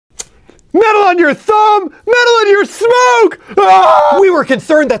metal on your thumb, metal in your smoke! Ah! We were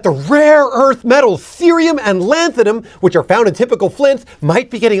concerned that the rare earth metals cerium and lanthanum, which are found in typical flints, might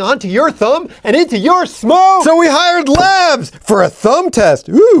be getting onto your thumb and into your smoke. So we hired labs for a thumb test.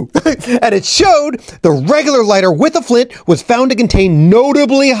 Ooh. And it showed the regular lighter with a flint was found to contain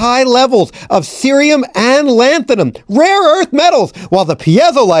notably high levels of cerium and lanthanum, rare earth metals, while the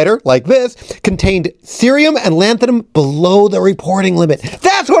piezo lighter, like this, contained cerium and lanthanum below the reporting limit.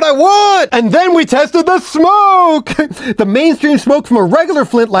 That's what I want! And then we tested the smoke! The mainstream smoke from a regular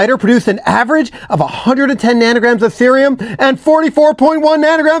flint lighter produced an average of 110 nanograms of cerium and 44.1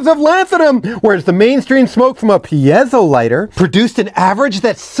 nanograms of lanthanum, whereas the mainstream smoke from a piezo lighter produced an average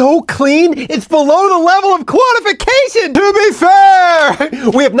that's so clean, it's below the level of quantification! To be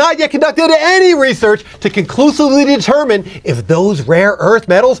fair, we have not yet conducted any research to conclusively determine if those rare earth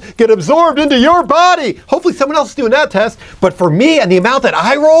metals get absorbed into your body. Hopefully someone else is doing that test, but for me and the amount that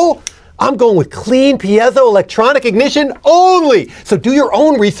I roll, I'm going with clean piezo electronic ignition only. So do your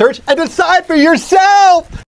own research and decide for yourself.